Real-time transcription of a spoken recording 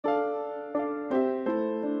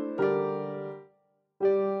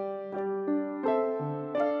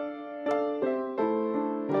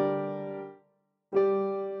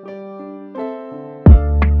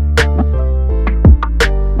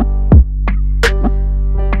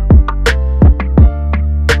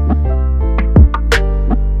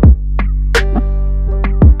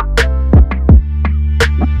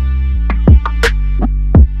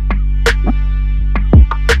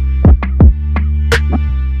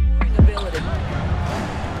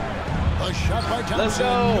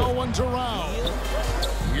Thompson, no one's around.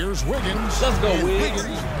 Here's Wiggins. Let's go, Wiggins.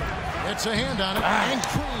 Gets a hand on it, and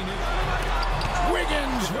Green.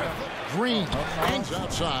 Wiggins with Green. Hangs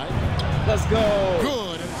outside. Let's go.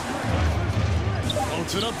 Good.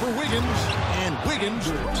 Floats it up for Wiggins. And Wiggins.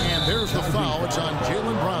 And there's the foul. It's on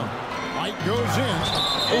Jaylen Brown. White goes in.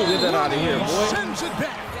 Oh, get that out of here, boy. Sends it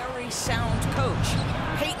back. Very sound coach.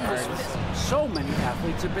 Peyton was so many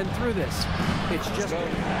athletes have been through this. It's just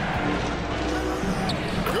good.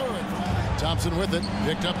 Thompson with it.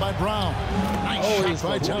 Picked up by Brown. Nice shot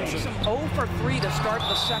by Thompson. 0 for 3 to start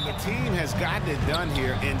the second. Team has gotten it done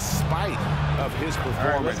here in spite of his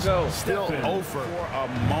performance. Still over a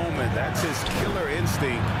moment. That's his killer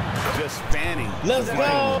instinct just fanning. Let's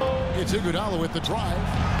go. It's Iguodala with the drive.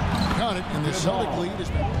 Got it, and the Celtic lead is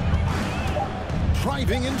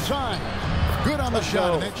driving inside. Good on the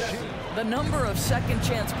shot. And that's the number of second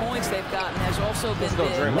chance points they've gotten has also been big.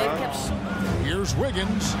 They've kept Here's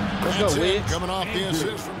Wiggins. That's it. Coming off the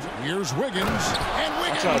assist. Here's Wiggins. And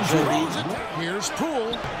Wiggins throws it. Here's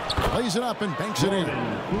Poole. Lays it up and banks it in.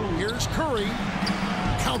 Here's Curry.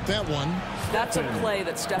 Count that one. That's a play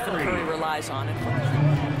that Stephen Curry relies on.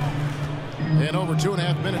 And over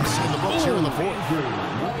 2.5 minutes in the books here in the fourth.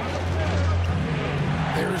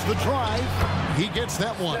 There's the drive. He gets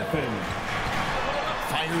that one.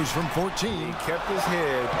 Fires from 14. He kept his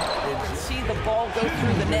head. And see the ball go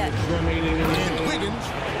through the net. And Wiggins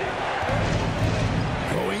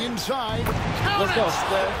going inside. Let's go,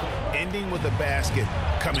 Steph. Ending with a basket,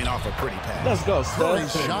 coming off a pretty pass. Let's go, Steph.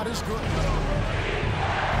 Curry's shot is good.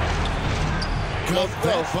 Got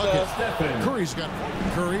that bucket. Curry's got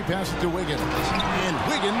it. Curry passes to Wiggins. And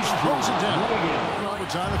Wiggins throws it down. In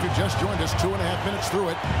overtime, if you just joined us, 2.5 minutes through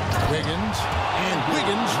it. Wiggins. And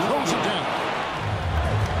Wiggins throws it down.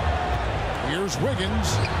 Here's Wiggins.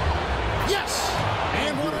 Yes!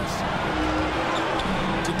 And what is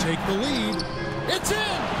to take the lead. It's in!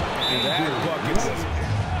 And that bucket.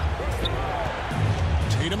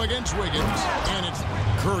 Tatum against Wiggins. And it's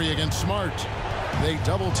Curry against Smart. They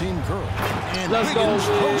double-team Curry. And Wiggins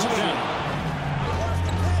throws it down.